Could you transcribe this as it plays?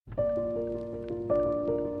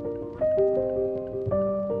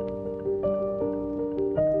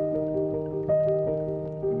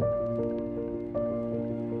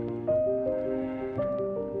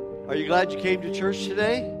glad you came to church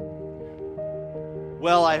today?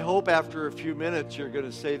 Well, I hope after a few minutes you're going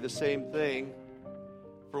to say the same thing.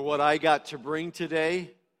 For what I got to bring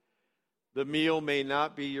today, the meal may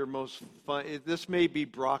not be your most fun. This may be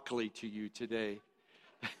broccoli to you today.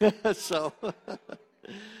 So,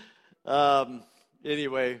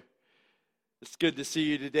 anyway, it's good to see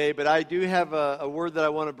you today. But I do have a word that I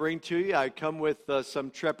want to bring to you. I come with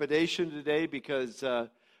some trepidation today because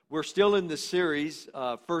we're still in the series,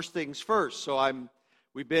 First Things First. So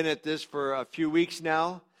we've been at this for a few weeks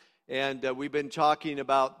now, and we've been talking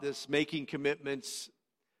about this making commitments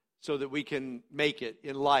so that we can make it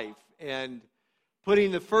in life, and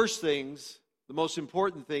putting the first things, the most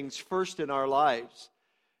important things, first in our lives.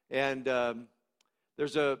 And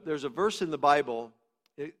there's a verse in the Bible.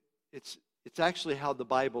 It's actually how the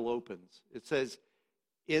Bible opens. It says,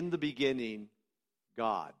 "In the beginning,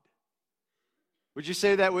 God." Would you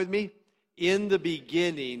say that with me? In the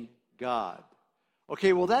beginning, God.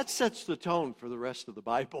 Okay, well, that sets the tone for the rest of the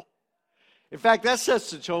Bible. In fact, that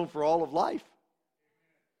sets the tone for all of life.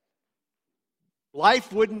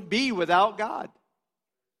 Life wouldn't be without God.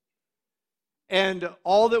 And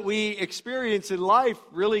all that we experience in life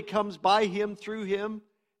really comes by Him, through Him,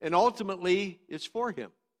 and ultimately it's for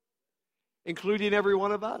Him, including every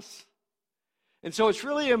one of us. And so it's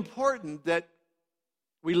really important that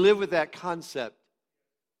we live with that concept.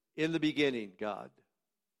 In the beginning, God.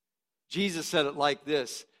 Jesus said it like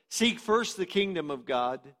this: seek first the kingdom of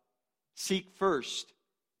God. Seek first,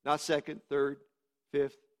 not second, third,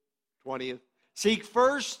 fifth, 20th. Seek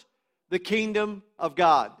first the kingdom of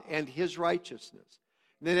God and His righteousness.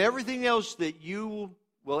 And then everything else that you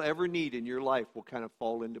will ever need in your life will kind of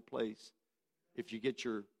fall into place if you get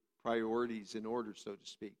your priorities in order, so to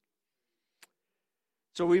speak.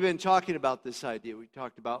 So we've been talking about this idea. We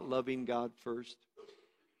talked about loving God first.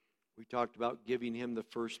 We talked about giving Him the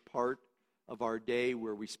first part of our day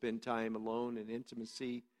where we spend time alone in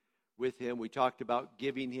intimacy with Him. We talked about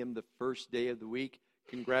giving Him the first day of the week.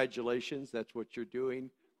 Congratulations, that's what you're doing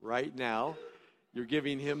right now. You're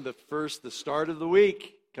giving Him the start of the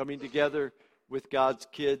week, coming together with God's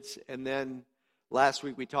kids. And then last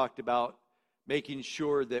week we talked about making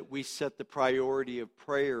sure that we set the priority of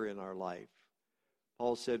prayer in our life.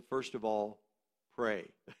 Paul said, first of all, pray.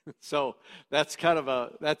 So that's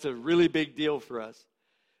that's a really big deal for us.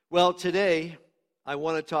 Well, today I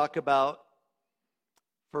want to talk about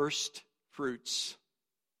first fruits.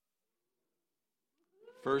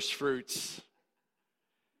 First fruits.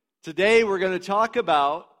 Today we're going to talk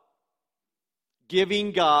about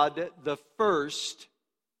giving God the first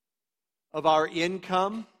of our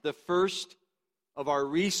income, the first of our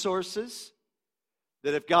resources.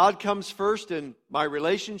 That if God comes first in my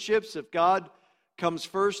relationships, if God comes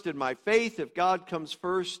first in my faith, if God comes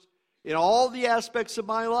first in all the aspects of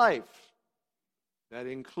my life, that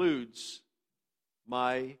includes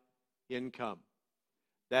my income.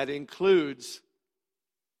 That includes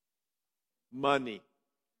money.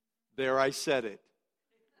 There, I said it.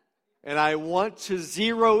 And I want to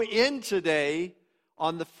zero in today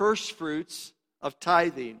on the first fruits of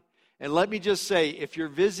tithing. And let me just say, if you're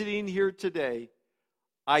visiting here today,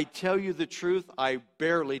 I tell you the truth, I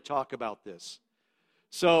barely talk about this.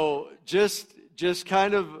 So just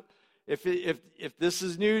kind of, if this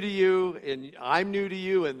is new to you, and I'm new to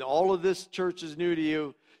you, and all of this church is new to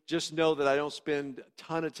you, just know that I don't spend a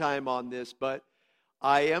ton of time on this, but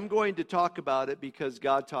I am going to talk about it because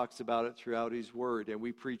God talks about it throughout His Word, and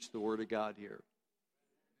we preach the Word of God here.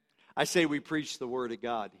 I say we preach the Word of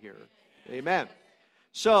God here. Amen.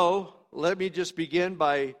 So let me just begin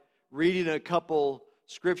by reading a couple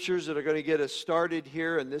scriptures that are going to get us started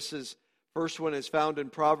here, and first one is found in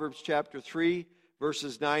Proverbs chapter 3,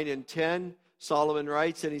 verses 9 and 10. Solomon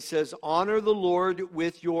writes, and he says, honor the Lord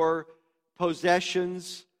with your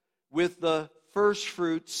possessions, with the first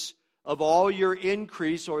fruits of all your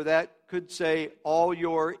increase, or that could say all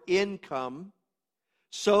your income,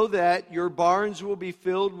 so that your barns will be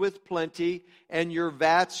filled with plenty and your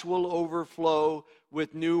vats will overflow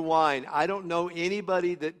with new wine. I don't know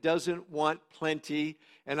anybody that doesn't want plenty,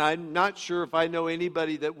 and I'm not sure if I know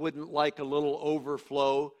anybody that wouldn't like a little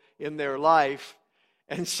overflow in their life.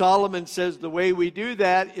 And Solomon says the way we do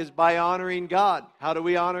that is by honoring God. How do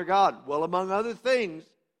we honor God? Well, among other things,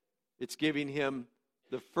 it's giving Him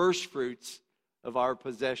the first fruits of our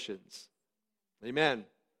possessions. Amen.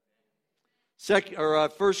 1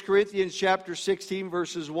 Corinthians chapter 16,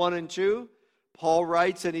 verses 1 and 2. Paul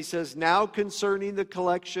writes, and he says, now concerning the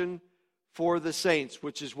collection for the saints,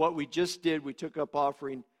 which is what we just did. We took up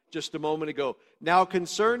offering just a moment ago. Now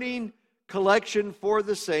concerning collection for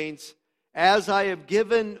the saints, as I have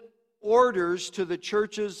given orders to the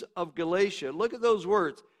churches of Galatia. Look at those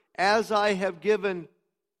words. As I have given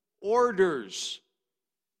orders.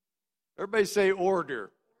 Everybody say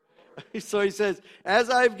order. So he says, as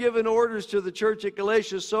I've given orders to the church at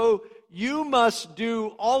Galatia, so you must do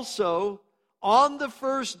also on the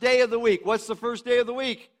first day of the week. What's the first day of the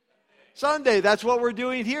week? Sunday. That's what we're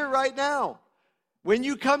doing here right now. When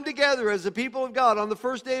you come together as the people of God on the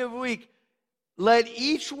first day of the week, let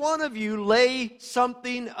each one of you lay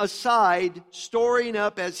something aside, storing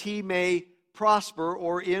up as he may prosper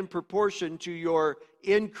or in proportion to your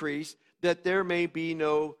increase, that there may be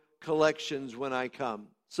no collections when I come.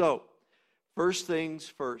 So, first things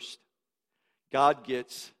first, God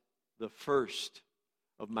gets the first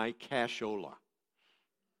of my cashola.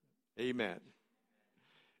 Amen.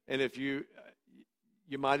 And if you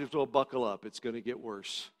might as well buckle up. It's going to get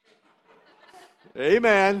worse.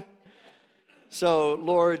 Amen. So,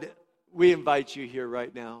 Lord, we invite you here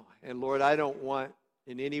right now. And, Lord, I don't want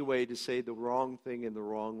in any way to say the wrong thing in the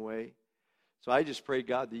wrong way. So I just pray,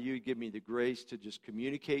 God, that you give me the grace to just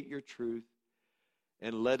communicate your truth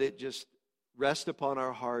and let it just rest upon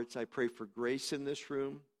our hearts. I pray for grace in this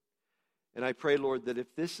room. And I pray, Lord, that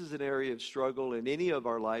if this is an area of struggle in any of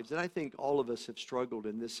our lives, and I think all of us have struggled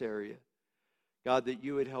in this area, God, that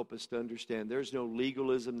you would help us to understand there's no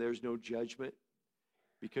legalism, there's no judgment,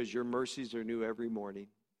 because your mercies are new every morning.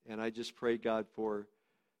 And I just pray, God, for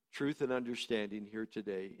truth and understanding here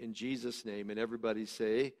today. In Jesus' name. And everybody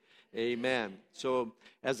say, amen. So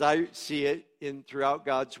as I see it throughout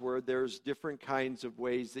God's word, there's different kinds of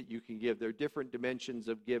ways that you can give. There are different dimensions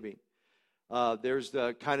of giving. There's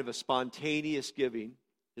the kind of a spontaneous giving.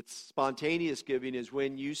 Spontaneous giving is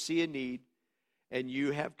when you see a need and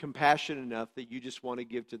you have compassion enough that you just want to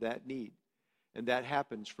give to that need. And that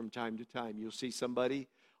happens from time to time. You'll see somebody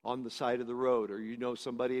on the side of the road, or you know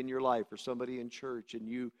somebody in your life, or somebody in church, and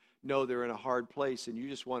you know they're in a hard place, and you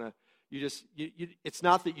just want to, it's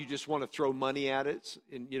not that you just want to throw money at it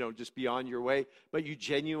and, just be on your way, but you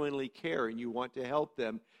genuinely care and you want to help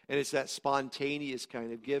them. And it's that spontaneous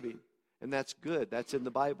kind of giving. And that's good. That's in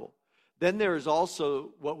the Bible. Then there is also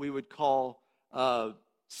what we would call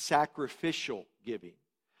sacrificial giving.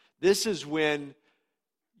 This is when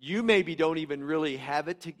you maybe don't even really have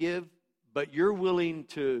it to give, but you're willing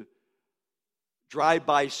to drive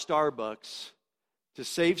by Starbucks to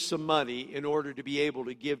save some money in order to be able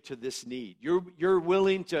to give to this need. You're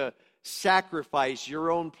willing to sacrifice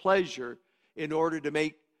your own pleasure in order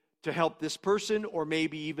to help this person or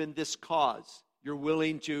maybe even this cause. You're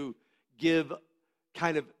willing to give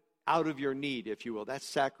kind of out of your need, if you will. That's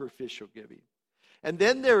sacrificial giving. And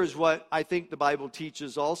then there is what I think the Bible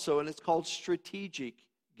teaches also, and it's called strategic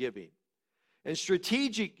giving. And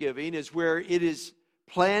strategic giving is where it is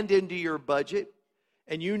planned into your budget,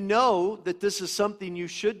 and you know that this is something you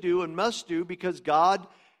should do and must do because God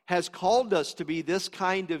has called us to be this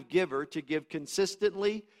kind of giver, to give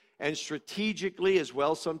consistently and strategically as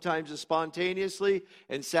well, sometimes as spontaneously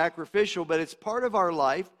and sacrificial, but it's part of our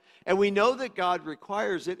life, and we know that God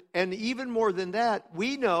requires it. And even more than that,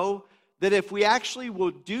 we know that if we actually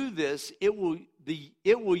will do this, it will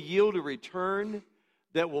yield a return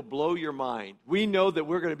that will blow your mind. We know that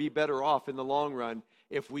we're going to be better off in the long run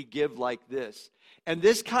if we give like this. And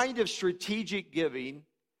this kind of strategic giving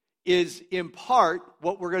is in part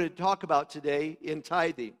what we're going to talk about today in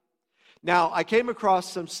tithing. Now, I came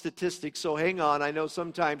across some statistics, so hang on. I know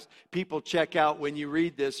sometimes people check out when you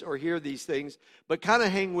read this or hear these things, but kind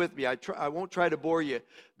of hang with me. I won't try to bore you.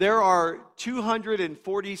 There are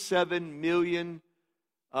 247 million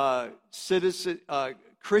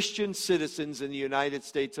Christian citizens in the United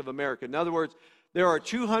States of America. In other words, there are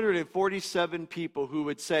 247 people who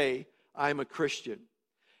would say, I'm a Christian.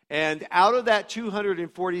 And out of that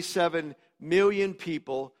 247 million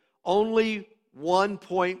people, only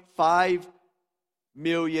 1.5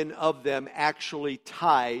 million of them actually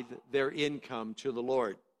tithe their income to the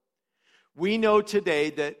Lord. We know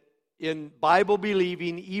today that in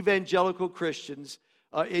Bible-believing evangelical Christians,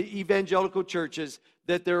 evangelical churches,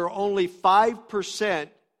 that there are only 5%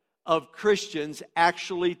 of Christians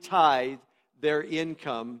actually tithe their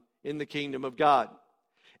income in the kingdom of God.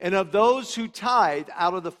 And of those who tithe,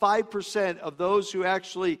 out of the 5% of those who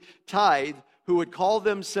actually tithe, who would call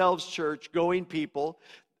themselves church-going people,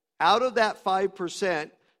 out of that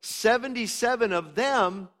 5%, 77 of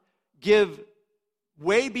them give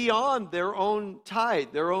way beyond their own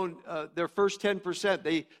tithe, their first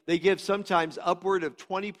 10%. They give sometimes upward of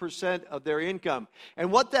 20% of their income.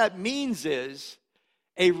 And what that means is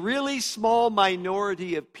a really small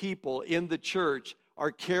minority of people in the church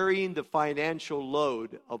are carrying the financial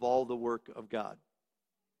load of all the work of God.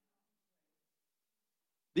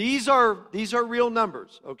 These are real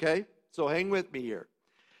numbers, okay? So hang with me here.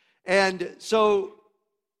 And so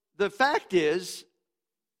the fact is,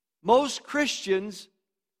 most Christians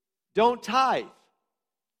don't tithe.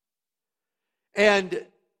 And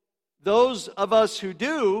those of us who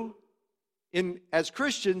do, as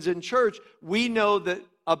Christians in church, we know that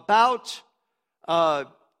about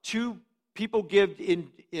two people give in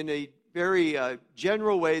a very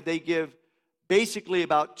general way, they give basically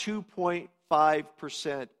about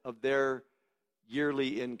 2.5% of their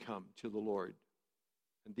yearly income to the Lord.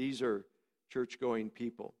 And these are church-going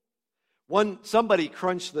people. Somebody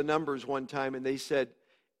crunched the numbers one time, and they said,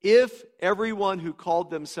 if everyone who called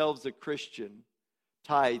themselves a Christian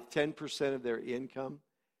tithe 10% of their income,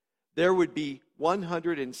 there would be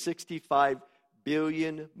 $165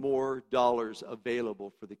 billion more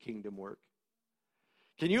available for the kingdom work.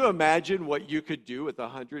 Can you imagine what you could do with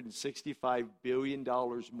 $165 billion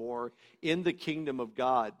more in the kingdom of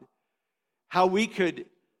God? How we could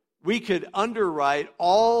underwrite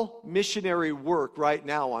all missionary work right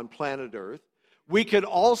now on planet Earth. We could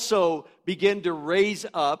also begin to raise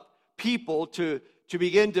up people to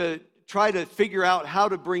begin to try to figure out how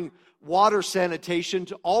to bring water sanitation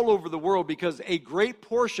to all over the world, because a great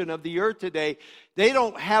portion of the earth today, they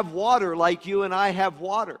don't have water like you and I have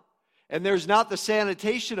water. And there's not the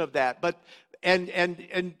sanitation of that. But and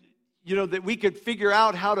you know, that we could figure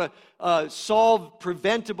out how to solve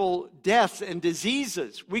preventable deaths and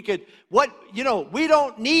diseases. We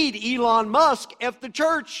don't need Elon Musk if the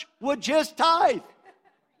church would just tithe.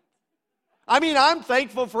 I mean, I'm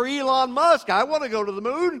thankful for Elon Musk. I want to go to the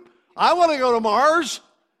moon. I want to go to Mars.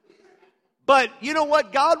 But you know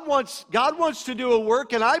what? God wants to do a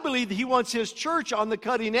work, and I believe that He wants His church on the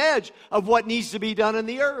cutting edge of what needs to be done in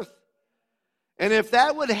the earth. And if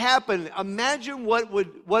that would happen, imagine what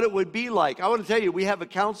it would be like. I want to tell you, we have a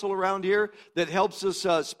council around here that helps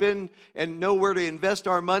us spend and know where to invest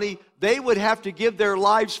our money. They would have to give their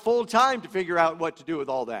lives full time to figure out what to do with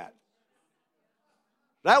all that.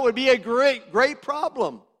 That would be a great, great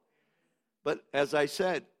problem. But as I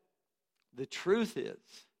said, the truth is,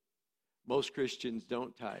 most Christians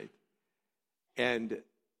don't tithe. And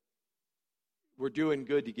we're doing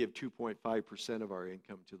good to give 2.5% of our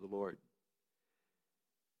income to the Lord.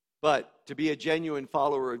 But to be a genuine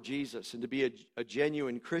follower of Jesus and to be a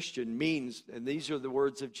genuine Christian means, and these are the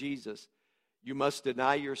words of Jesus, you must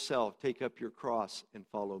deny yourself, take up your cross, and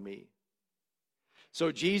follow me.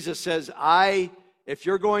 So Jesus says, if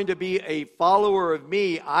you're going to be a follower of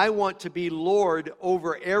me, I want to be Lord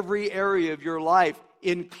over every area of your life,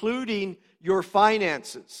 including your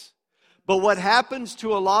finances. But what happens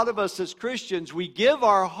to a lot of us as Christians, we give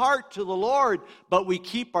our heart to the Lord, but we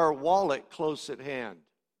keep our wallet close at hand.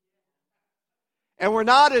 And we're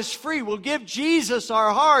not as free. We'll give Jesus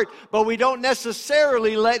our heart, but we don't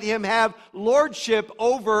necessarily let Him have lordship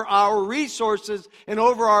over our resources and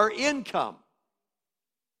over our income.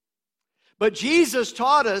 But Jesus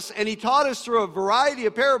taught us, and He taught us through a variety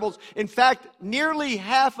of parables. In fact, nearly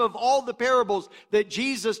half of all the parables that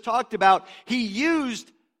Jesus talked about, He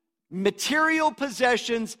used material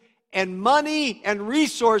possessions and money and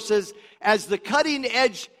resources as the cutting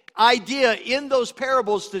edge idea in those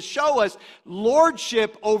parables to show us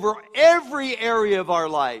lordship over every area of our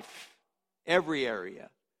life. Every area.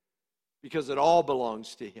 Because it all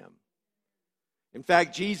belongs to Him. In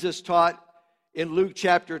fact, Jesus taught in Luke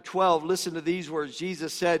chapter 12, listen to these words.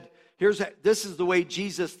 Jesus said, this is the way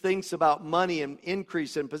Jesus thinks about money and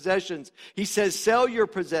increase and possessions. He says, sell your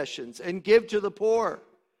possessions and give to the poor.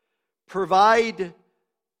 Provide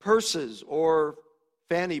purses or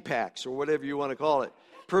fanny packs or whatever you want to call it.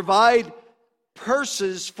 Provide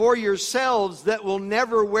purses for yourselves that will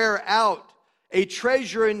never wear out, a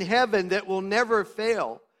treasure in heaven that will never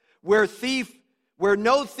fail, where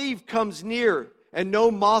no thief comes near and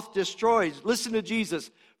no moth destroys. Listen to Jesus.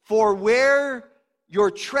 For where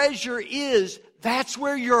your treasure is, that's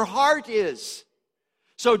where your heart is.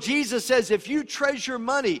 So Jesus says, if you treasure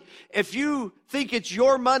money, if you think it's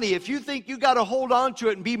your money, if you think you got to hold on to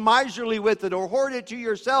it and be miserly with it or hoard it to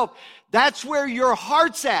yourself, that's where your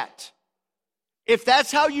heart's at. If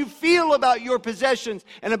that's how you feel about your possessions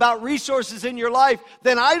and about resources in your life,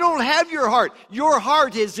 then I don't have your heart. Your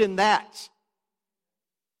heart is in that.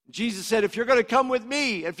 Jesus said, if you're going to come with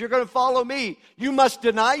me, if you're going to follow me, you must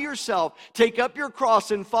deny yourself, take up your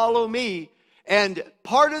cross and follow me. And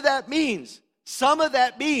part of that means, some of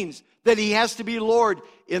that means that He has to be Lord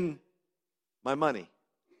in my money.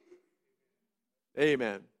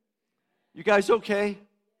 Amen. You guys okay?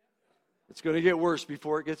 It's going to get worse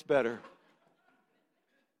before it gets better.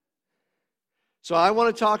 So I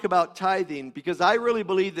want to talk about tithing because I really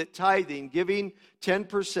believe that tithing, giving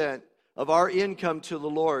 10% of our income to the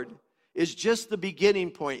Lord, is just the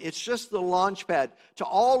beginning point. It's just the launch pad to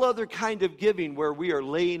all other kind of giving where we are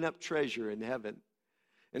laying up treasure in heaven.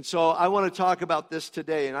 And so I want to talk about this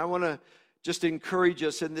today, and I want to just encourage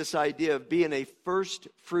us in this idea of being a first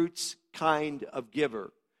fruits kind of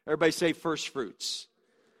giver. Everybody say first fruits.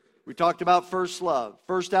 We talked about first love,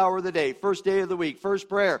 first hour of the day, first day of the week, first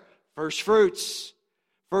prayer, first fruits,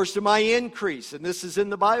 first of my increase. And this is in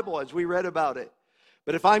the Bible as we read about it.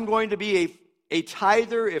 But if I'm going to be a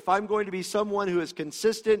tither, if I'm going to be someone who is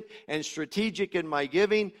consistent and strategic in my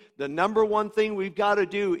giving, the number one thing we've got to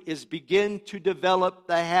do is begin to develop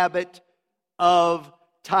the habit of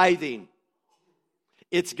tithing.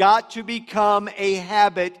 It's got to become a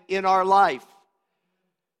habit in our life.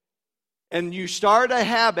 And you start a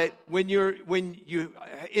habit when you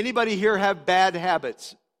anybody here have bad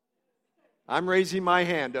habits? I'm raising my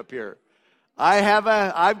hand up here.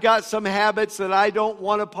 I've got some habits that I don't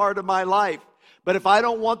want a part of my life. But if I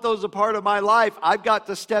don't want those a part of my life, I've got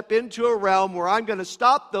to step into a realm where I'm going to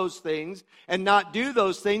stop those things and not do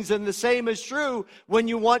those things. And the same is true when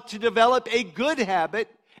you want to develop a good habit,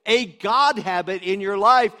 a God habit in your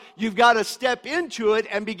life. You've got to step into it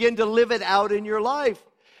and begin to live it out in your life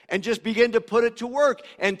and just begin to put it to work.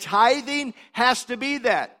 And tithing has to be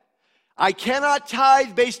that. I cannot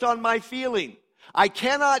tithe based on my feeling. I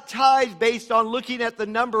cannot tithe based on looking at the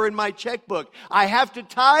number in my checkbook. I have to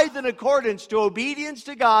tithe in accordance to obedience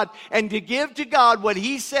to God and to give to God what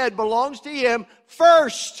He said belongs to Him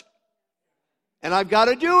first. And I've got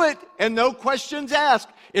to do it, and no questions asked.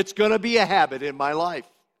 It's going to be a habit in my life.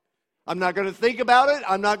 I'm not going to think about it.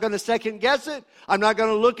 I'm not going to second guess it. I'm not going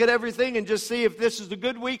to look at everything and just see if this is a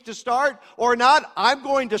good week to start or not. I'm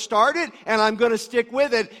going to start it, and I'm going to stick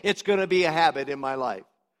with it. It's going to be a habit in my life.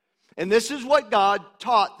 And this is what God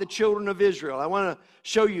taught the children of Israel. I want to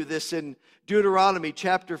show you this in Deuteronomy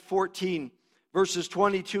chapter 14, verses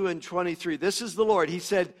 22 and 23. This is the Lord. He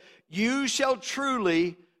said, "You shall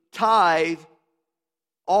truly tithe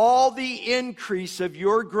all the increase of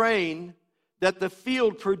your grain that the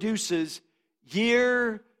field produces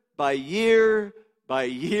year by year by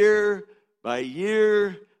year by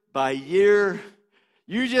year by year."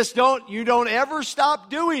 You don't ever stop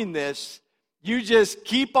doing this. You just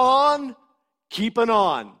keep on keeping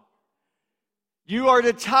on. You are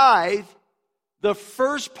to tithe the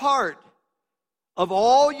first part of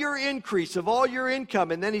all your increase, of all your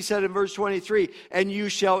income. And then he said in verse 23, "And you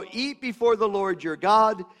shall eat before the Lord your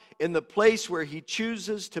God in the place where He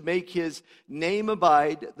chooses to make His name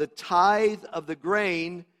abide, the tithe of the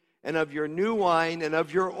grain and of your new wine and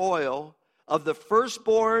of your oil, of the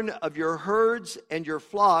firstborn of your herds and your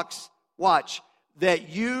flocks." Watch. "That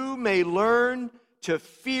you may learn to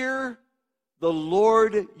fear the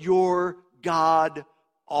Lord your God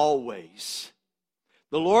always."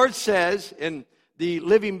 The Lord says in the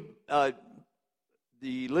Living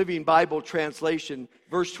Bible translation,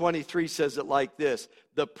 verse 23 says it like this: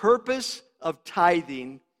 "The purpose of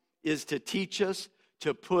tithing is to teach us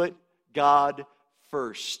to put God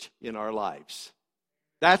first in our lives."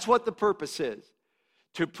 That's what the purpose is,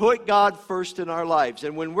 to put God first in our lives.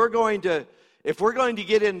 And when if we're going to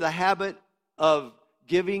get in the habit of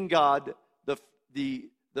giving God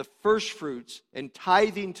the first fruits and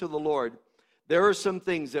tithing to the Lord, there are some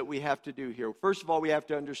things that we have to do here. First of all, we have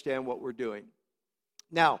to understand what we're doing.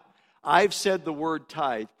 Now, I've said the word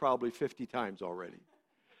tithe probably 50 times already.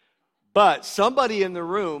 But somebody in the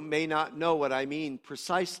room may not know what I mean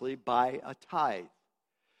precisely by a tithe.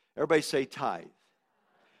 Everybody say tithe.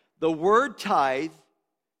 The word tithe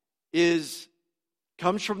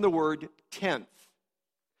comes from the word tenth.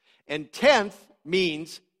 And tenth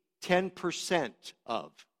means 10%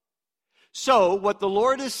 of. So what the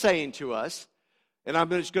Lord is saying to us, and I'm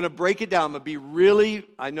just going to break it down.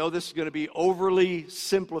 I know this is going to be overly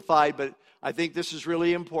simplified, but I think this is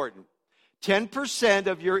really important. 10%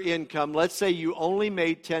 of your income, let's say you only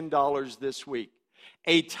made $10 this week.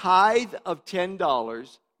 A tithe of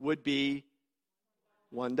 $10 would be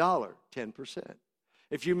 $1, 10%.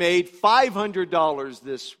 If you made $500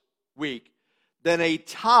 this week, then a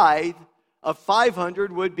tithe of $500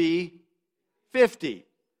 would be $50.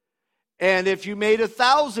 And if you made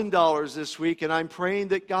 $1,000 this week, and I'm praying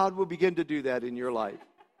that God will begin to do that in your life,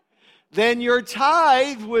 then your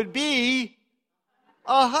tithe would be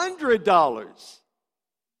 $100.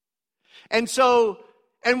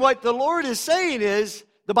 And what the Lord is saying is,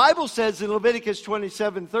 the Bible says in Leviticus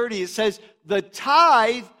 27:30, it says, the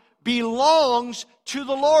tithe belongs to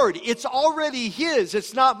the Lord. It's already His.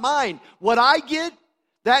 It's not mine. What I get,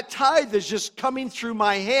 That tithe is just coming through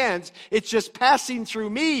my hands. It's just passing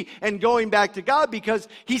through me and going back to God, because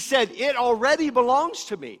he said it already belongs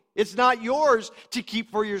to me. It's not yours to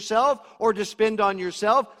keep for yourself or to spend on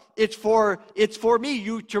yourself. It's for me,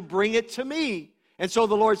 you to bring it to me. And so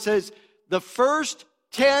the Lord says, the first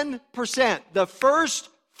 10%, the first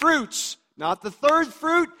fruits, not the third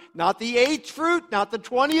fruit, not the 8th fruit, not the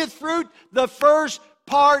 20th fruit, the first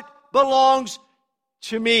part belongs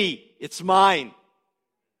to me. It's mine.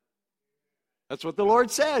 That's what the Lord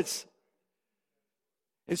says.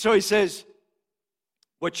 And so he says,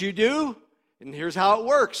 what you do, and here's how it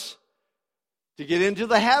works. To get into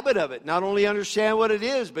the habit of it, not only understand what it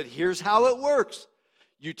is, but here's how it works.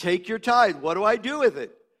 You take your tithe. What do I do with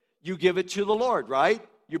it? You give it to the Lord, right?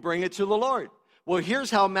 You bring it to the Lord. Well, here's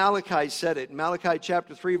how Malachi said it. In Malachi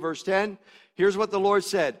chapter 3, verse 10, here's what the Lord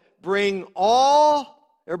said. Bring all,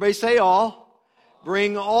 everybody say all.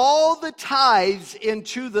 Bring all the tithes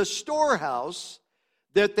into the storehouse,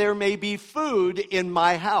 that there may be food in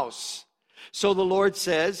my house. So the Lord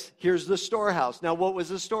says, here's the storehouse. Now, what was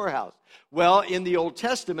the storehouse? Well, in the Old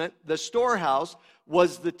Testament, the storehouse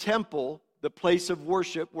was the temple, the place of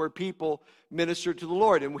worship where people ministered to the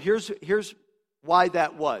Lord. And here's why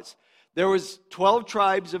that was. There was 12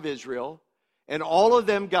 tribes of Israel, and all of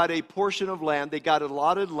them got a portion of land. They got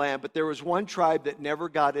allotted land, but there was one tribe that never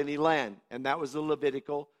got any land, and that was the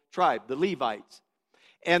Levitical tribe, the Levites.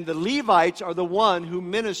 And the Levites are the one who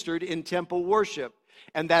ministered in temple worship,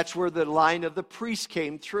 and that's where the line of the priests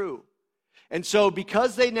came through. And so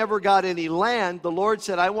because they never got any land, the Lord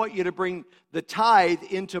said, I want you to bring the tithe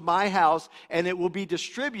into my house, and it will be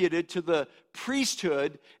distributed to the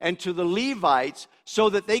priesthood and to the Levites so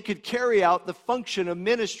that they could carry out the function of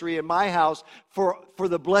ministry in my house for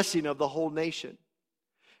the blessing of the whole nation.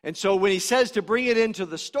 And so when he says to bring it into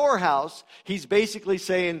the storehouse, he's basically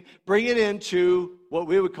saying, bring it into what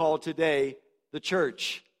we would call today the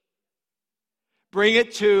church. Bring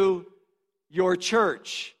it to your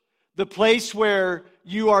church. The place where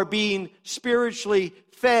you are being spiritually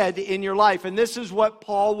fed in your life. And this is what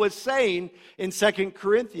Paul was saying in 2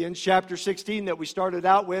 Corinthians chapter 16 that we started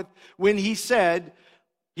out with, when he said,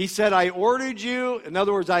 I ordered you, in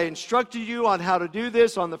other words, I instructed you on how to do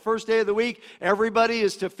this on the first day of the week. Everybody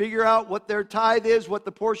is to figure out what their tithe is, what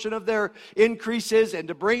the portion of their increase is, and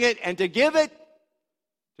to bring it and to give it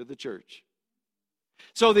to the church.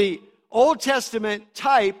 So the Old Testament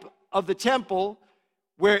type of the temple,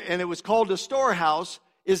 and it was called a storehouse,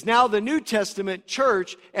 is now the New Testament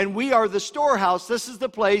church, and we are the storehouse. This is the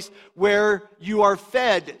place where you are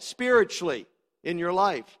fed spiritually in your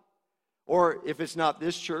life. Or if it's not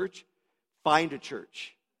this church, find a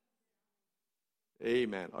church.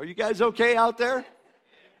 Amen. Are you guys okay out there?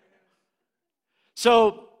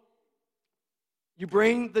 So, you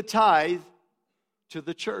bring the tithe to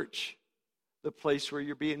the church, the place where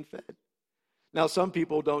you're being fed. Now, some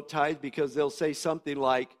people don't tithe because they'll say something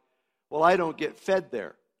like, well, I don't get fed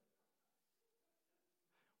there.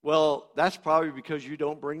 Well, that's probably because you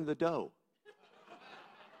don't bring the dough.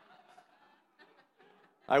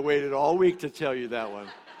 I waited all week to tell you that one.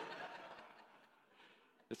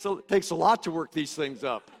 It takes a lot to work these things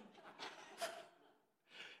up.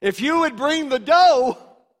 If you would bring the dough,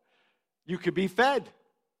 you could be fed.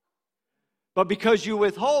 But because you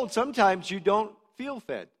withhold, sometimes you don't feel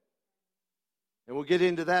fed. And we'll get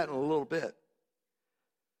into that in a little bit.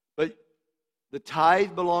 But the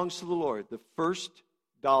tithe belongs to the Lord. The first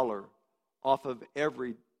dollar off of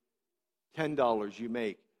every $10 you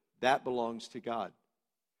make, that belongs to God.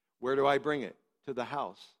 Where do I bring it? To the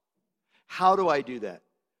house. How do I do that?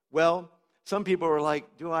 Well, some people are like,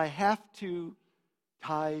 do I have to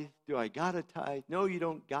tithe? Do I got to tithe? No, you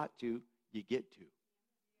don't got to. You get to.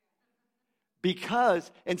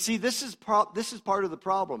 Because, and see, this is part of the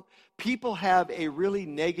problem. People have a really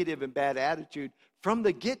negative and bad attitude from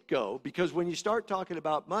the get-go, because when you start talking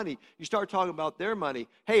about money, you start talking about their money.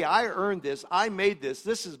 Hey, I earned this. I made this.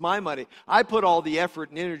 This is my money. I put all the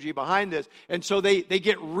effort and energy behind this. And so they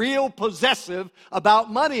get real possessive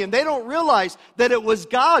about money, and they don't realize that it was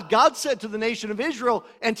God. God said to the nation of Israel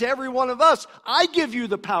and to every one of us, I give you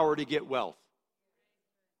the power to get wealth.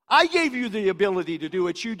 I gave you the ability to do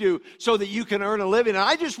what you do so that you can earn a living. And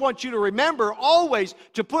I just want you to remember always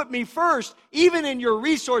to put me first, even in your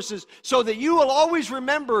resources, so that you will always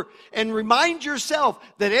remember and remind yourself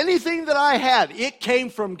that anything that I have, it came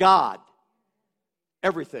from God.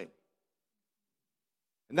 Everything.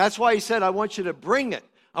 And that's why he said, I want you to bring it.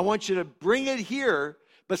 I want you to bring it here.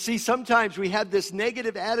 But see, sometimes we have this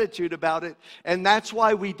negative attitude about it, and that's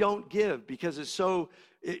why we don't give, because it's so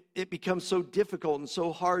it becomes so difficult and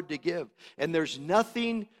so hard to give. And there's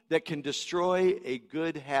nothing that can destroy a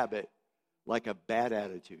good habit like a bad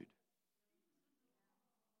attitude.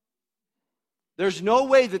 There's no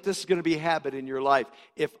way that this is going to be a habit in your life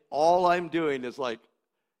if all I'm doing is like,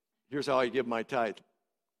 here's how I give my tithe.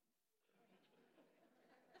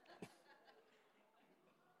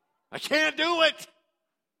 I can't do it.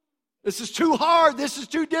 This is too hard. This is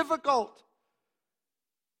too difficult.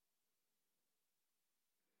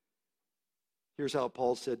 Here's how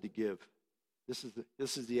Paul said to give.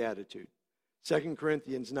 This is the attitude. 2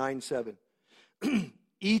 Corinthians 9:7.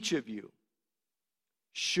 Each of you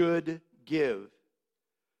should give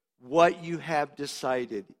what you have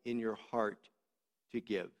decided in your heart to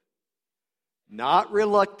give. Not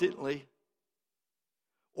reluctantly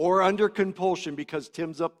or under compulsion because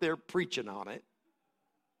Tim's up there preaching on it.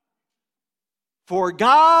 For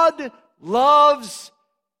God loves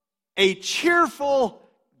a cheerful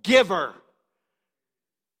giver.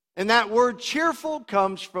 And that word cheerful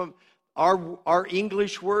comes from our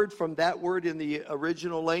English word, from that word in the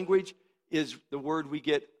original language, is the word we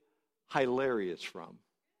get hilarious from.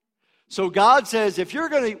 So God says, if you're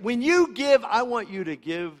going to, when you give, I want you to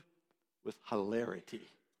give with hilarity,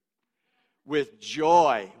 with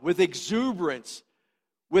joy, with exuberance,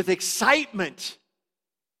 with excitement.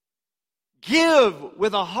 Give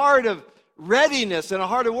with a heart of readiness and a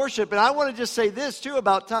heart of worship. And I want to just say this too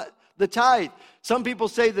about the tithe. Some people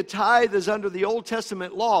say the tithe is under the Old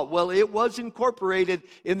Testament law. Well, it was incorporated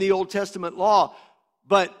in the Old Testament law.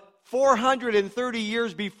 But 430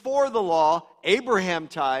 years before the law, Abraham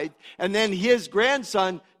tithed. And then his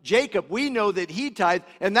grandson, Jacob, we know that he tithed.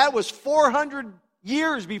 And that was 400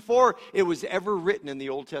 years before it was ever written in the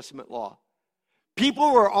Old Testament law.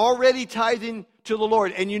 People were already tithing to the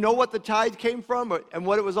Lord. And you know what the tithe came from and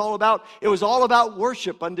what it was all about? It was all about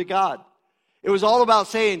worship unto God. It was all about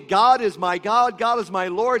saying, God is my God, God is my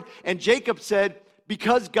Lord. And Jacob said,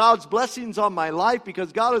 because God's blessings on my life,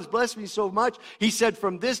 because God has blessed me so much, he said,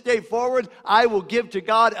 from this day forward, I will give to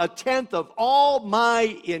God 1/10 of all my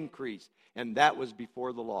increase. And that was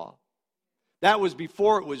before the law. That was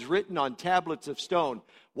before it was written on tablets of stone.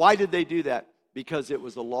 Why did they do that? Because it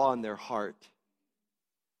was a law in their heart.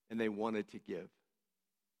 And they wanted to give.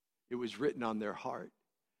 It was written on their heart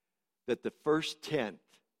that the first 10th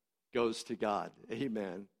goes to God.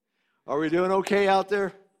 Amen. Are we doing okay out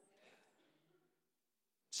there?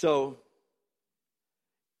 So,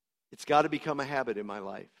 it's got to become a habit in my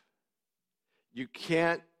life. You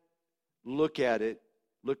can't look at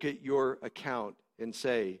your account and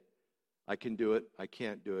say, I can do it, I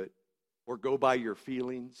can't do it, or go by your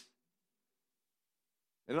feelings.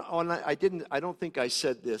 And I don't think I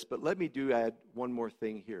said this, but let me add one more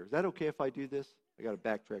thing here. Is that okay if I do this? I got to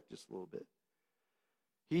backtrack just a little bit.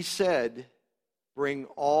 He said, bring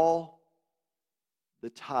all the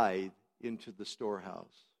tithe into the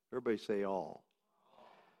storehouse. Everybody say all.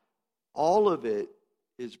 All of it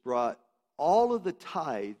is brought, all of the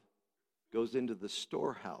tithe goes into the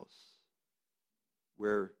storehouse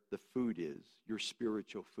where the food is, your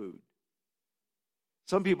spiritual food.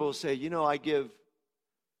 Some people say, I give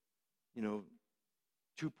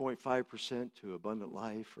 2.5% to Abundant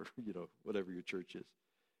Life, or, whatever your church is.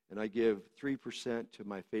 And I give 3% to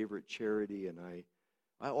my favorite charity, and I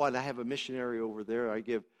have a missionary over there. I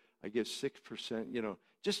give 6%,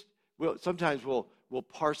 sometimes we'll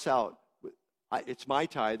parse out, it's my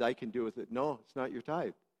tithe, I can do with it. No, it's not your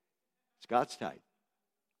tithe. It's God's tithe.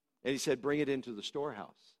 And he said, bring it into the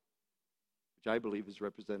storehouse, which I believe is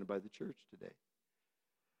represented by the church today.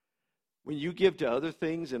 When you give to other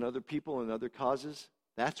things and other people and other causes,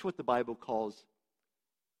 that's what the Bible calls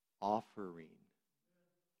offering.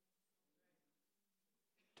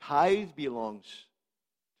 Tithe belongs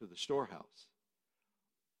to the storehouse.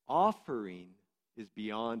 Offering is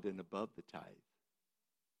beyond and above the tithe.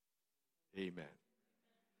 Amen.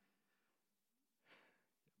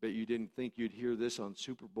 Bet you didn't think you'd hear this on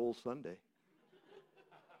Super Bowl Sunday.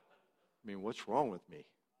 I mean, what's wrong with me?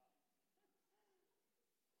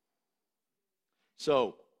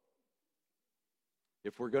 So,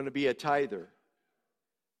 if we're going to be a tither,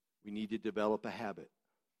 we need to develop a habit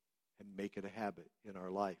and make it a habit in our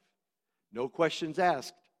life. No questions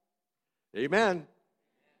asked. Amen.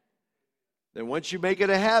 Then once you make it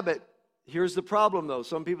a habit, here's the problem though.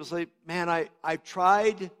 Some people say, man, I've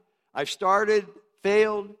tried, I've started,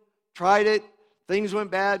 failed, tried it, things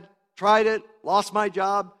went bad, tried it, lost my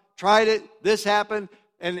job, tried it, this happened,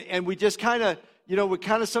 and we just kind of, we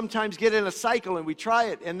kind of sometimes get in a cycle and we try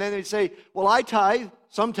it. And then they say, well, I tithe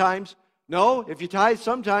sometimes. No, if you tithe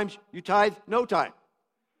sometimes, you tithe no time.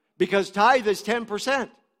 Because tithe is 10%.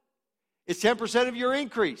 It's 10% of your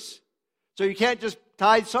increase. So you can't just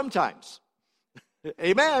tithe sometimes.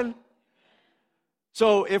 Amen.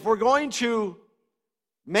 So if we're going to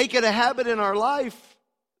make it a habit in our life,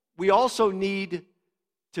 we also need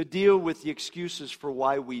to deal with the excuses for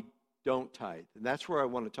why we don't tithe. And that's where I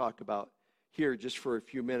want to talk about here just for a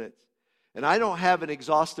few minutes. And I don't have an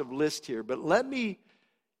exhaustive list here, but let me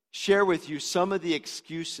share with you some of the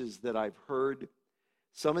excuses that I've heard,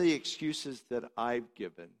 some of the excuses that I've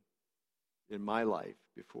given in my life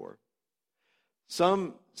before.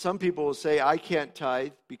 Some people will say, I can't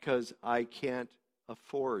tithe because I can't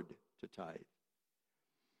afford to tithe.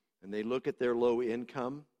 And they look at their low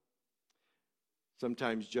income,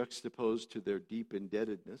 sometimes juxtaposed to their deep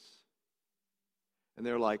indebtedness. And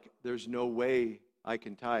they're like, there's no way I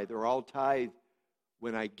can tithe, or I'll tithe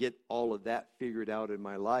when I get all of that figured out in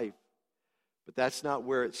my life. But that's not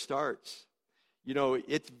where it starts. You know,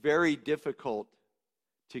 it's very difficult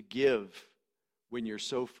to give when you're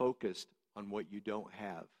so focused on what you don't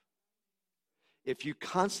have. If you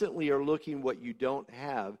constantly are looking what you don't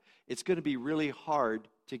have, it's going to be really hard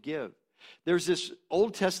to give. There's this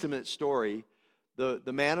Old Testament story, the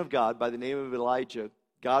man of God by the name of Elijah,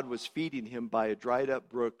 God was feeding him by a dried up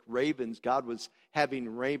brook, ravens. God was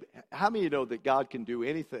having raven. How many of you know that God can do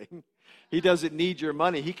anything? He doesn't need your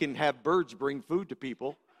money. He can have birds bring food to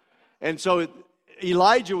people. And so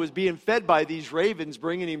Elijah was being fed by these ravens,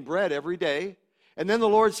 bringing him bread every day. And then the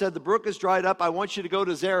Lord said, the brook is dried up. I want you to go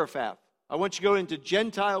to Zarephath. I want you to go into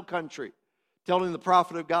Gentile country, telling the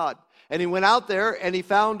prophet of God. And he went out there and he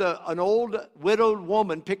found an old widowed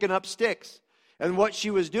woman picking up sticks. And what she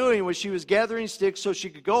was doing was she was gathering sticks so she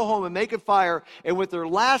could go home and make a fire. And with her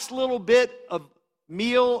last little bit of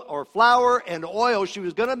meal or flour and oil, she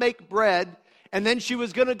was going to make bread. And then she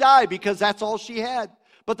was going to die because that's all she had.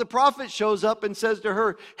 But the prophet shows up and says to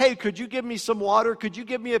her, hey, could you give me some water? Could you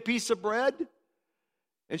give me a piece of bread?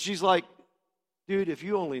 And she's like, dude, if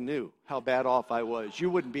you only knew how bad off I was, you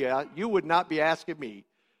would not be asking me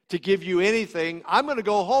to give you anything. I'm going to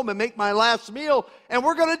go home and make my last meal, and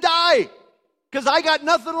we're going to die because I got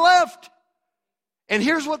nothing left. And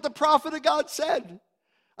here's what the prophet of God said.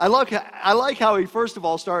 I like how he first of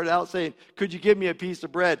all started out saying, could you give me a piece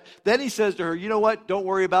of bread? Then he says to her, you know what? Don't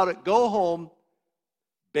worry about it. Go home,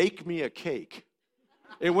 bake me a cake.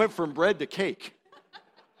 It went from bread to cake.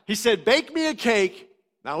 He said, bake me a cake.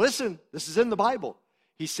 Now listen, this is in the Bible.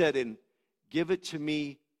 He said, and give it to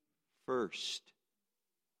me first.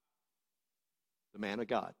 The man of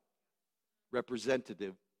God,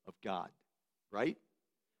 representative of God, right?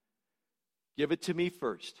 Give it to me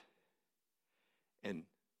first. And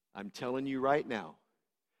I'm telling you right now,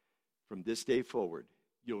 from this day forward,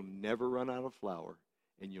 you'll never run out of flour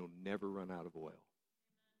and you'll never run out of oil.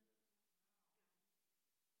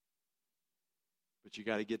 But you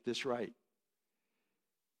got to get this right.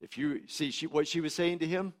 If you see what she was saying to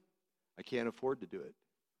him, I can't afford to do it.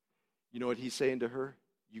 You know what he's saying to her?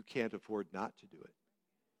 You can't afford not to do it.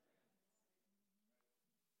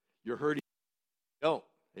 You're hurting. Don't.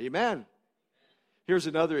 Amen. Here's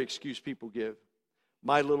another excuse people give.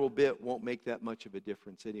 My little bit won't make that much of a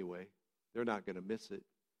difference anyway. They're not going to miss it.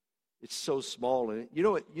 It's so small. And you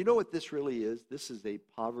know what this really is? This is a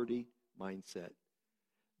poverty mindset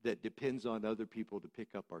that depends on other people to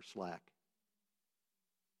pick up our slack.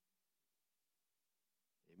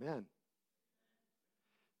 Amen.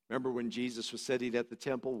 Remember when Jesus was sitting at the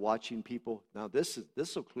temple watching people? Now this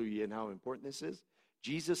will clue you in how important this is.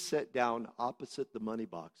 Jesus sat down opposite the money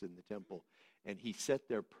box in the temple, and he sat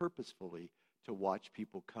there purposefully to watch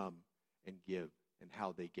people come and give and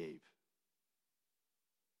how they gave.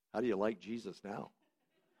 How do you like Jesus now?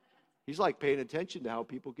 He's like paying attention to how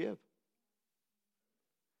people give.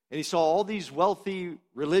 And he saw all these wealthy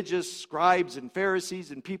religious scribes and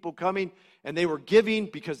Pharisees and people coming, and they were giving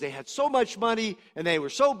because they had so much money and they were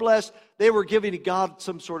so blessed, they were giving to God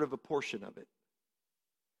some sort of a portion of it.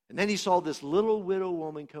 And then he saw this little widow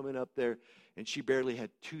woman coming up there, and she barely had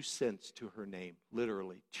 2 cents to her name,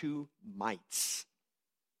 literally 2 mites.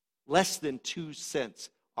 Less than 2 cents,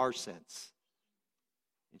 our cents.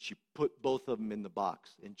 And she put both of them in the box,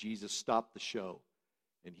 and Jesus stopped the show,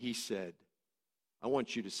 and he said, I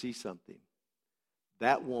want you to see something.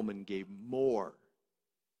 That woman gave more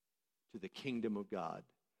to the kingdom of God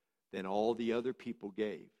than all the other people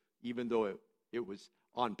gave. Even though it was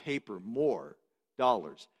on paper more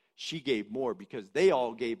dollars, she gave more because they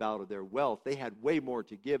all gave out of their wealth. They had way more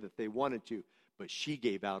to give if they wanted to, but she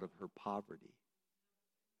gave out of her poverty.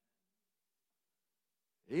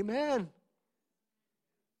 Amen.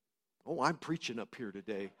 Oh, I'm preaching up here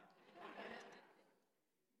today.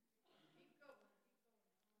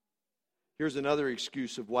 Here's another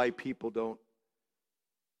excuse of why people don't,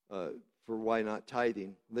 for why not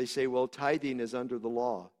tithing. They say, well, tithing is under the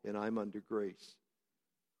law, and I'm under grace.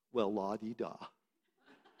 Well, la-di-da.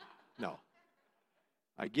 No.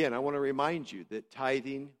 Again, I want to remind you that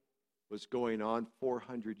tithing was going on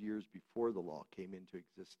 400 years before the law came into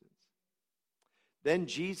existence. Then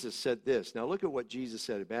Jesus said this. Now look at what Jesus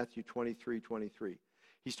said in Matthew 23:23.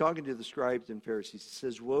 He's talking to the scribes and Pharisees. He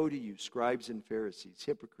says, woe to you, scribes and Pharisees,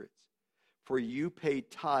 hypocrites, for you pay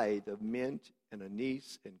tithe of mint and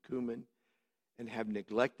anise and cumin, and have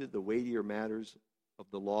neglected the weightier matters of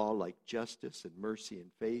the law, like justice and mercy and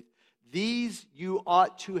faith. These you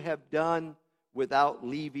ought to have done without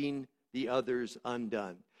leaving the others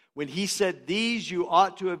undone. When he said these you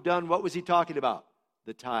ought to have done, what was he talking about?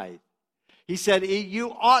 The tithe. He said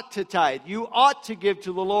you ought to tithe. You ought to give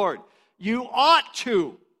to the Lord. You ought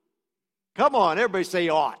to. Come on, everybody say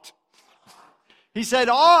ought. He said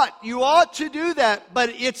ought. You ought to do that, but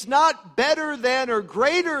it's not better than or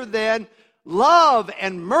greater than love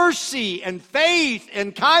and mercy and faith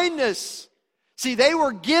and kindness. See, they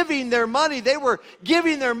were giving their money. They were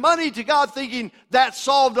giving their money to God thinking that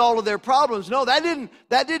solved all of their problems. No, that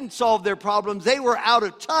didn't solve their problems. They were out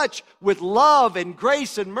of touch with love and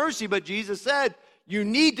grace and mercy. But Jesus said, you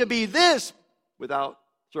need to be this without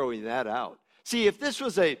throwing that out. See, if this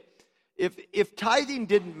was if tithing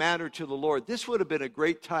didn't matter to the Lord, this would have been a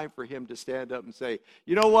great time for him to stand up and say,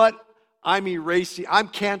 you know what? I'm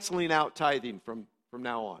canceling out tithing from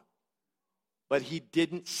now on. But he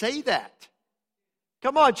didn't say that.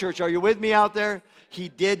 Come on, church, are you with me out there? He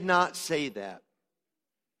did not say that.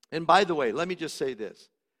 And by the way, let me just say this.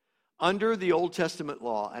 Under the Old Testament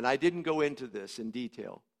law, and I didn't go into this in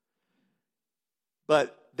detail,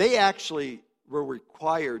 but they actually were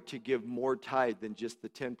required to give more tithe than just the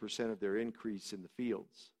 10% of their increase in the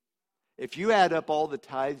fields. If you add up all the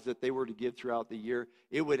tithes that they were to give throughout the year,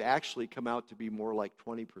 it would actually come out to be more like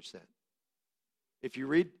 20%. If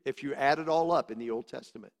you add it all up in the Old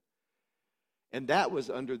Testament. And that was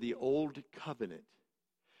under the old covenant.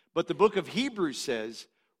 But the book of Hebrews says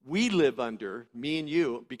we live under, me and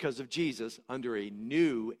you, because of Jesus, under a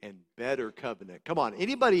new and better covenant. Come on,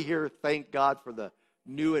 anybody here thank God for the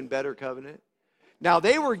new and better covenant? Now,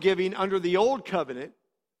 they were giving under the old covenant.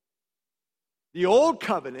 The old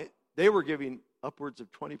covenant, they were giving upwards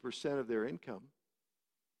of 20% of their income.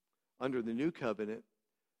 Under the new covenant,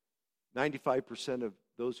 95% of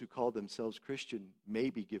those who call themselves Christian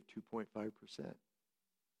maybe give 2.5%.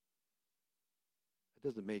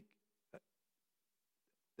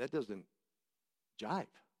 That doesn't jive.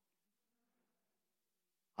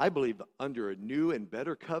 I believe under a new and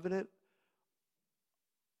better covenant,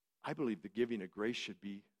 I believe the giving of grace should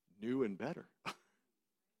be new and better.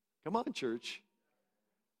 Come on, church.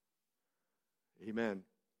 Amen.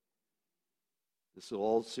 This will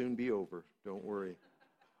all soon be over. Don't worry.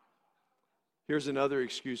 Here's another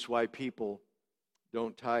excuse why people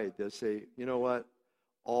don't tithe. They'll say, you know what?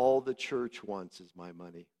 All the church wants is my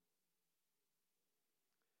money.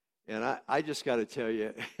 And I just got to tell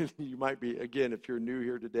you, you might be, again, if you're new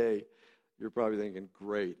here today, you're probably thinking,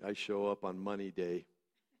 great, I show up on money day.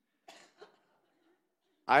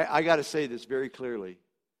 I got to say this very clearly.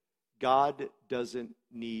 God doesn't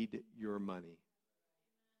need your money.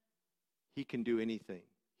 He can do anything.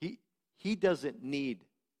 He doesn't need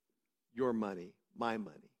your money, my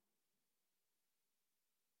money.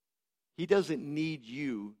 He doesn't need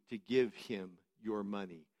you to give him your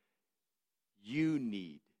money. You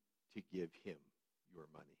need to give him your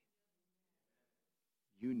money.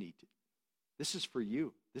 You need to. This is for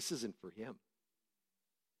you. This isn't for him.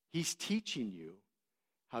 He's teaching you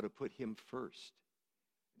how to put him first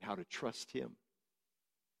and how to trust him.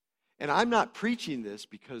 And I'm not preaching this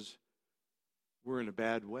because we're in a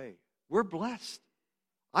bad way. We're blessed.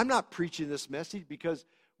 I'm not preaching this message because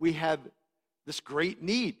we have this great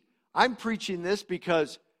need. I'm preaching this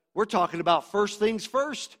because we're talking about first things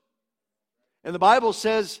first. And the Bible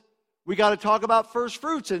says we got to talk about first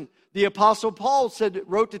fruits. And the Apostle Paul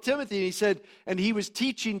wrote to Timothy, and he said, and he was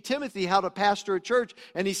teaching Timothy how to pastor a church.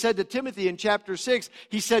 And he said to Timothy in chapter 6,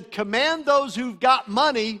 he said, command those who've got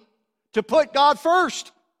money to put God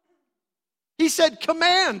first. He said,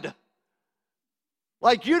 command.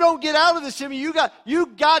 Like, you don't get out of this, Timothy. You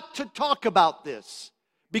got to talk about this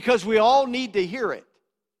because we all need to hear it.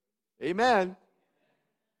 Amen.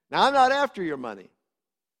 Now, I'm not after your money.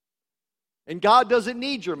 And God doesn't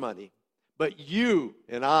need your money. But you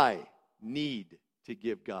and I need to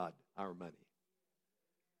give God our money.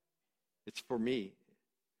 It's for me.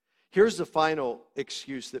 Here's the final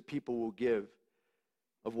excuse that people will give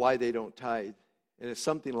of why they don't tithe. And it's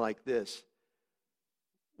something like this.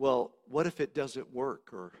 well, what if it doesn't work?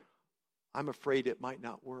 Or I'm afraid it might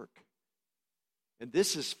not work. And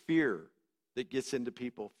this is fear that gets into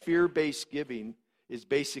people. Fear-based giving is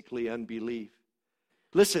basically unbelief.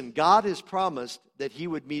 Listen, God has promised that He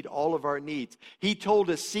would meet all of our needs. He told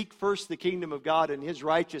us, seek first the kingdom of God and His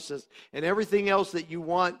righteousness, and everything else that you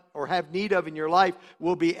want or have need of in your life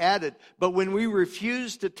will be added. But when we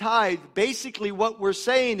refuse to tithe, basically what we're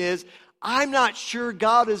saying is, I'm not sure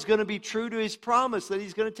God is going to be true to His promise that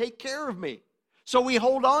He's going to take care of me. So we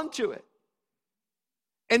hold on to it.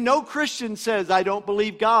 And no Christian says, I don't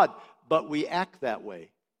believe God, but we act that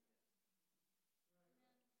way.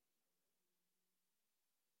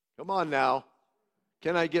 Come on now.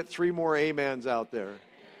 Can I get 3 more amens out there?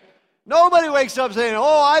 Nobody wakes up saying,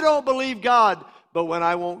 oh, I don't believe God. But when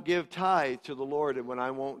I won't give tithe to the Lord and when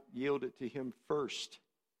I won't yield it to Him first,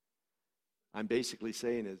 I'm basically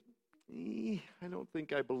saying is, I don't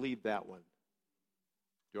think I believe that one.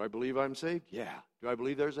 Do I believe I'm saved? Yeah. Do I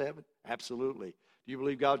believe there's a heaven? Absolutely. Do you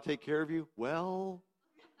believe God will take care of you? Well,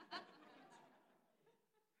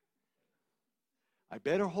 I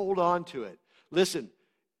better hold on to it. Listen,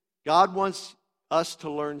 God wants us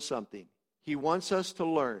to learn something. He wants us to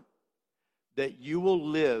learn that you will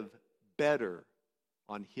live better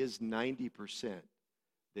on His 90%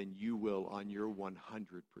 than you will on your 100%.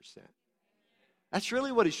 That's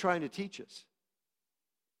really what He's trying to teach us.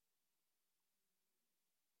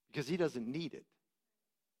 Because He doesn't need it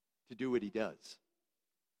to do what He does.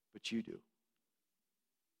 But you do.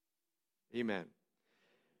 Amen.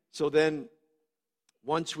 So then,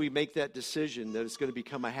 once we make that decision that it's going to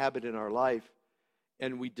become a habit in our life,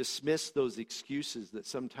 and we dismiss those excuses that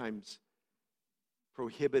sometimes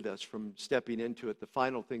prohibit us from stepping into it, the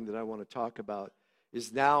final thing that I want to talk about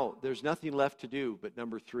is now there's nothing left to do but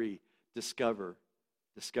number 3, discover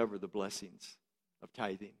the blessings of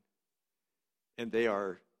tithing. And they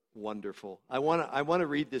are wonderful. I want to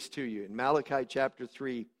read this to you. In Malachi chapter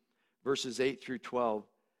 3, verses 8 through 12,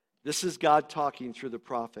 this is God talking through the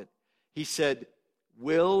prophet. He said,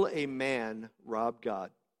 will a man rob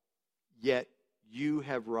God? Yet you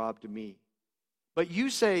have robbed me. But you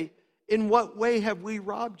say, in what way have we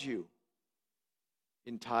robbed you?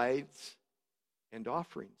 In tithes and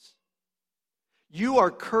offerings. You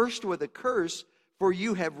are cursed with a curse, for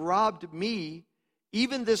you have robbed me,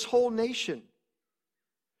 even this whole nation.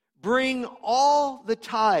 Bring all the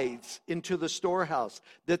tithes into the storehouse,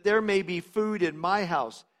 that there may be food in my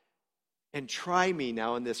house. And try me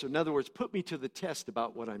now in this. In other words, put me to the test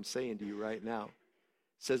about what I'm saying to you right now,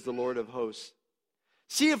 says the Lord of hosts.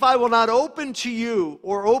 See if I will not open to you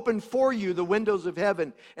or open for you the windows of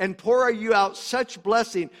heaven and pour you out such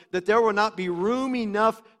blessing that there will not be room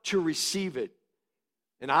enough to receive it.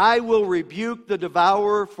 And I will rebuke the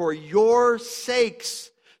devourer for your sakes,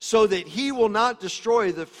 so that he will not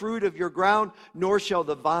destroy the fruit of your ground, nor shall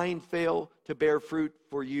the vine fail to bear fruit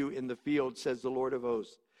for you in the field, says the Lord of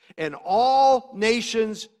hosts. And all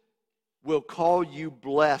nations will call you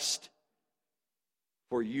blessed,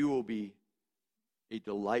 for you will be a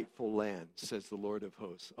delightful land, says the Lord of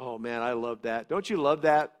hosts. Oh man, I love that. Don't you love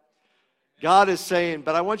that? God is saying,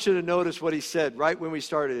 but I want you to notice what He said right when we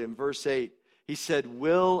started in verse 8. He said,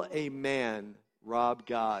 will a man rob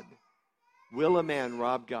God? Will a man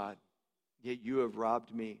rob God? Yet you have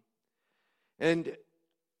robbed me. And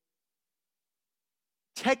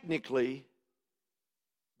technically,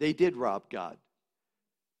 they did rob God,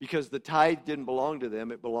 because the tithe didn't belong to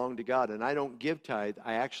them, it belonged to God. And I don't give tithe,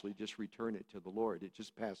 I actually just return it to the Lord. It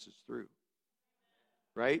just passes through.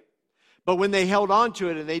 Right? But when they held on to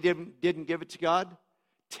it and they didn't give it to God,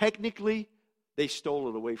 technically, they stole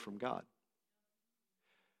it away from God.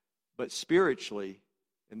 But spiritually,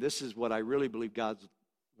 and this is what I really believe God's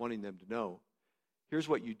wanting them to know, here's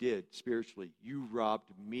what you did spiritually. You robbed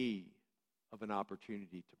me of an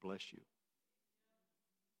opportunity to bless you.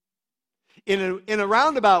 In a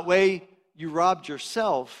roundabout way, you robbed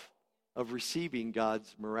yourself of receiving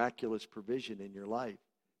God's miraculous provision in your life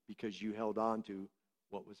because you held on to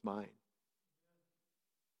what was mine.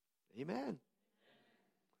 Amen.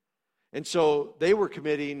 And so they were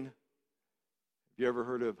committing, have you ever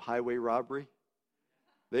heard of highway robbery?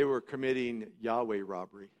 They were committing Yahweh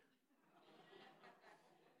robbery.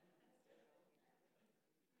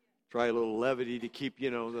 Try a little levity to keep,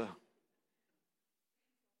 the...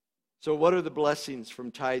 So what are the blessings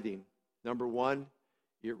from tithing? Number 1,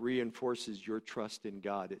 it reinforces your trust in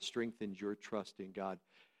God. It strengthens your trust in God.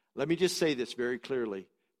 Let me just say this very clearly.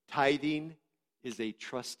 Tithing is a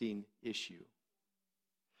trusting issue.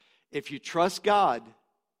 If you trust God,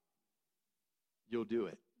 you'll do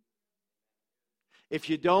it. If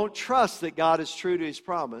you don't trust that God is true to His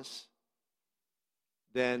promise,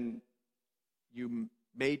 then you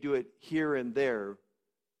may do it here and there,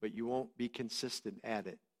 but you won't be consistent at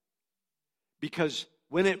it. Because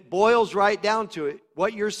when it boils right down to it,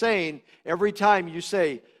 what you're saying, every time you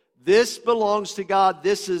say, this belongs to God,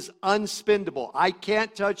 this is unspendable. I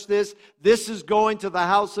can't touch this. This is going to the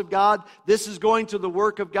house of God. This is going to the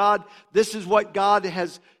work of God. This is what God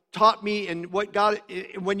has taught me, and what God,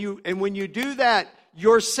 when you do that,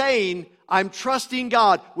 you're saying, I'm trusting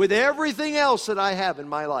God with everything else that I have in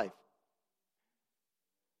my life.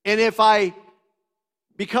 And if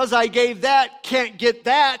because I gave that, can't get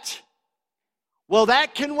that, well,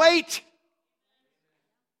 that can wait.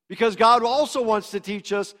 Because God also wants to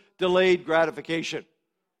teach us delayed gratification.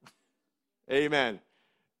 Amen.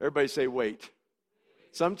 Everybody say wait.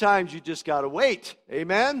 Sometimes you just got to wait.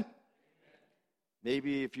 Amen.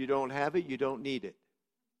 Maybe if you don't have it, you don't need it.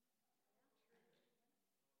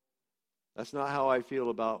 That's not how I feel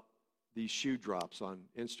about these shoe drops on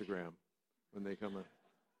Instagram when they come up.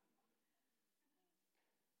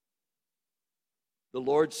 The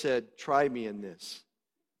Lord said, try me in this.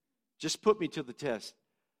 Just put me to the test.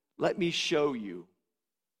 Let me show you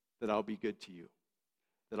that I'll be good to you,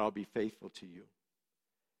 that I'll be faithful to you.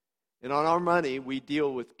 And on our money, we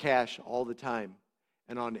deal with cash all the time.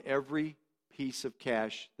 And on every piece of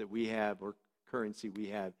cash that we have or currency we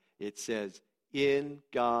have, it says, in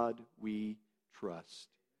God we trust.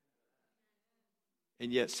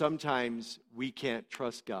 And yet sometimes we can't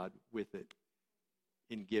trust God with it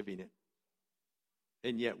in giving it.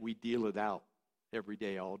 And yet we deal it out every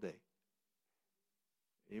day, all day.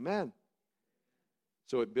 Amen.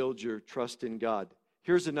 So it builds your trust in God.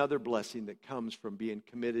 Here's another blessing that comes from being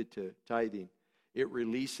committed to tithing. It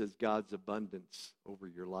releases God's abundance over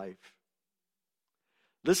your life.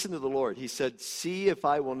 Listen to the Lord. He said, see if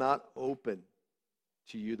I will not open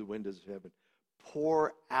to you the windows of heaven.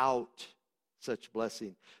 Pour out such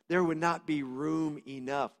blessing. There would not be room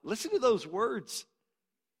enough. Listen to those words.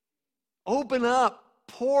 Open up,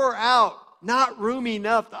 pour out, not room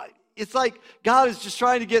enough. It's like God is just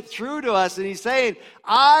trying to get through to us, and He's saying,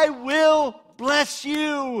 I will bless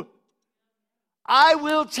you. I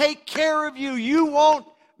will take care of you. You won't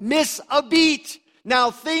miss a beat.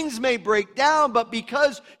 Now, things may break down, but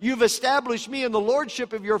because you've established me in the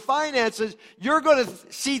lordship of your finances, you're going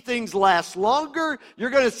to see things last longer.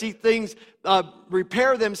 You're going to see things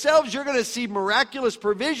repair themselves. You're going to see miraculous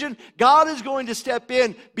provision. God is going to step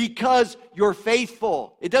in because you're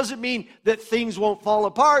faithful. It doesn't mean that things won't fall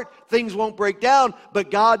apart, things won't break down,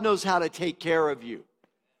 but God knows how to take care of you.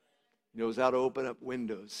 He knows how to open up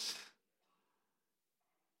windows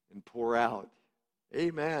and pour out.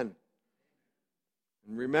 Amen.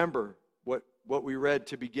 And remember what we read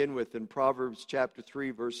to begin with in Proverbs chapter 3,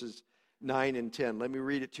 verses 9 and 10. Let me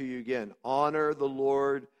read it to you again. Honor the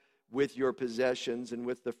Lord with your possessions and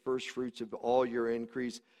with the first fruits of all your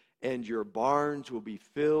increase, and your barns will be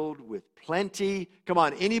filled with plenty. Come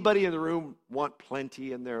on, anybody in the room want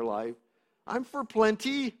plenty in their life? I'm for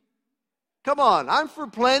plenty. Come on, I'm for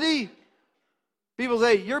plenty. People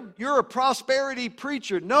say, you're a prosperity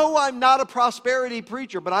preacher. No, I'm not a prosperity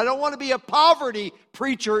preacher, but I don't want to be a poverty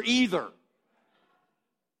preacher either.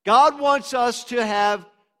 God wants us to have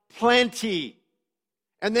plenty.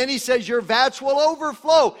 And then He says, your vats will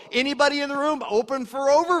overflow. Anybody in the room open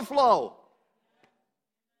for overflow?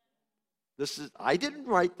 I didn't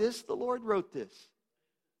write this. The Lord wrote this.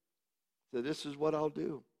 So this is what I'll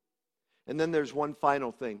do. And then there's one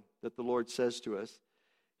final thing that the Lord says to us.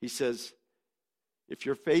 He says, if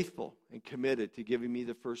you're faithful and committed to giving me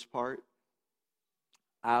the first part,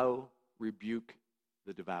 I'll rebuke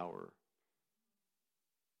the devourer.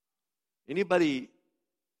 Anybody,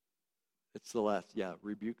 it's the last,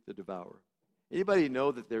 rebuke the devourer. Anybody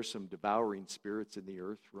know that there's some devouring spirits in the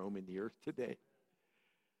earth, roaming the earth today?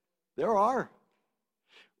 There are.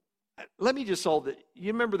 Let me just solve it.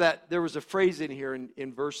 You remember that there was a phrase in here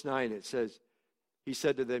in verse 9. It says, He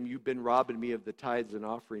said to them, you've been robbing me of the tithes and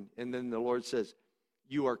offering. And then the Lord says,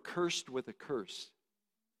 you are cursed with a curse.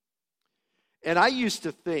 And I used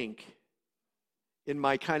to think, in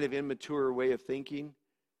my kind of immature way of thinking,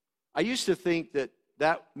 I used to think that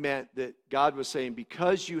meant that God was saying,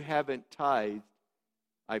 because you haven't tithed,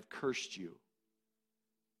 I've cursed you.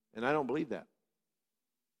 And I don't believe that.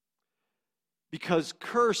 Because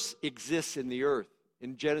curse exists in the earth.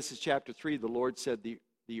 In Genesis chapter 3, the Lord said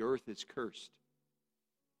the earth is cursed.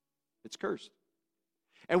 It's cursed.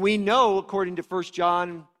 And we know, according to 1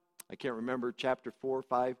 John, I can't remember, chapter 4 or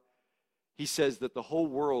 5, he says that the whole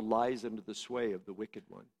world lies under the sway of the wicked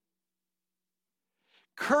one.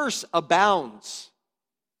 Curse abounds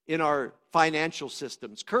in our financial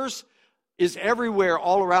systems. Curse is everywhere,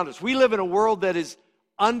 all around us. We live in a world that is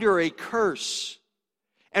under a curse.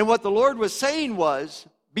 And what the Lord was saying was,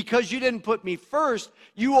 because you didn't put me first,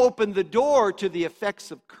 you opened the door to the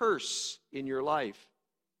effects of curse in your life.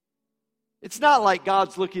 It's not like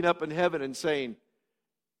God's looking up in heaven and saying,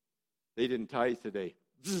 they didn't tithe today.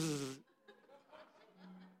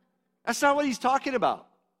 That's not what he's talking about.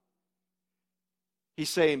 He's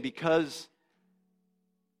saying, because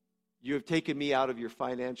you have taken me out of your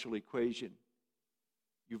financial equation,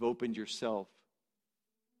 you've opened yourself.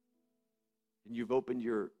 And you've opened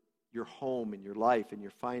your home and your life and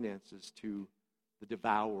your finances to the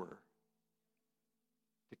devourer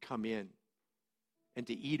to come in and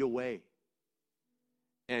to eat away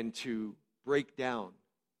and to break down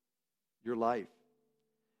your life.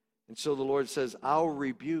 And so the Lord says, I'll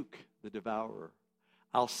rebuke the devourer.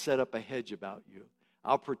 I'll set up a hedge about you.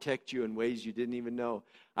 I'll protect you in ways you didn't even know.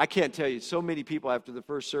 I can't tell you, so many people after the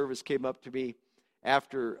first service came up to me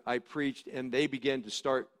after I preached, and they began to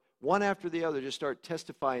start, one after the other, just start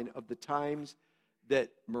testifying of the times that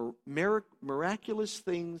miraculous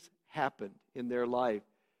things happened in their life.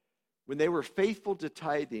 When they were faithful to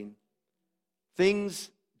tithing, things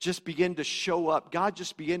just began to show up. God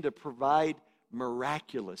just began to provide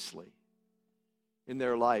miraculously in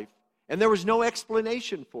their life. And there was no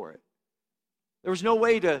explanation for it. There was no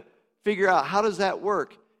way to figure out, how does that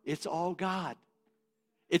work? It's all God.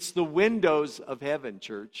 It's the windows of heaven,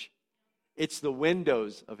 church. It's the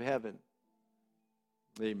windows of heaven.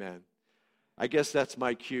 Amen. I guess that's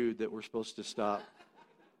my cue that we're supposed to stop.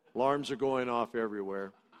 Alarms are going off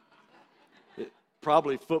everywhere.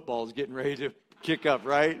 Probably football's getting ready to kick up,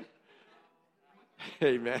 right?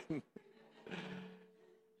 Amen.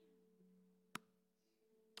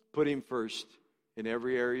 Put him first in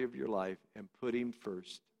every area of your life, and put him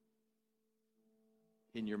first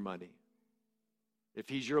in your money. If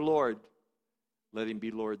he's your Lord, let him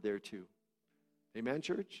be Lord there too. Amen,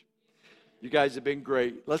 church? You guys have been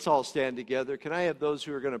great. Let's all stand together. Can I have those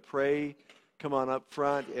who are going to pray come on up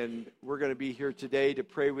front? And we're going to be here today to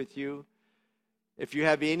pray with you. If you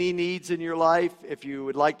have any needs in your life, if you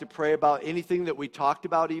would like to pray about anything that we talked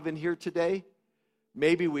about even here today,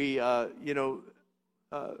 maybe we've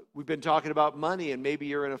been talking about money, and maybe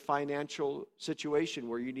you're in a financial situation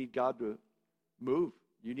where you need God to move.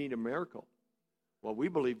 You need a miracle. Well, we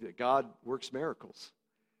believe that God works miracles,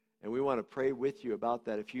 and we want to pray with you about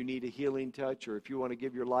that. If you need a healing touch, or if you want to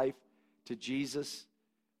give your life to Jesus,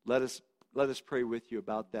 let us pray with you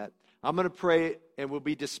about that. I'm going to pray, and we'll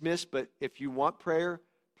be dismissed, but if you want prayer,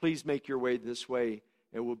 please make your way this way,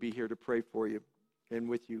 and we'll be here to pray for you and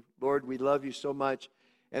with you. Lord, we love you so much,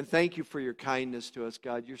 and thank you for your kindness to us,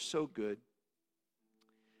 God. You're so good.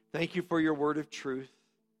 Thank you for your word of truth.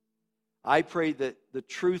 I pray that the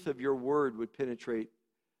truth of your word would penetrate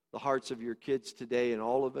the hearts of your kids today and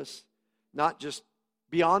all of us, not just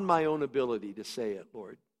beyond my own ability to say it,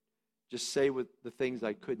 Lord. Just say with the things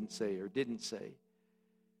I couldn't say or didn't say.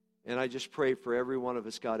 And I just pray for every one of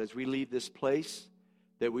us, God, as we leave this place,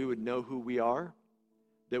 that we would know who we are,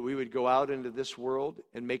 that we would go out into this world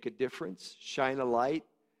and make a difference, shine a light,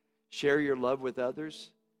 share your love with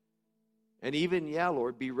others, and even,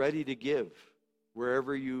 Lord, be ready to give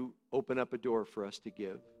wherever you open up a door for us to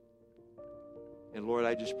give. And Lord,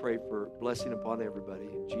 I just pray for blessing upon everybody.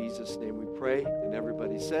 In Jesus' name we pray. And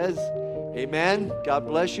everybody says, amen. God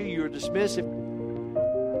bless you. You are dismissed.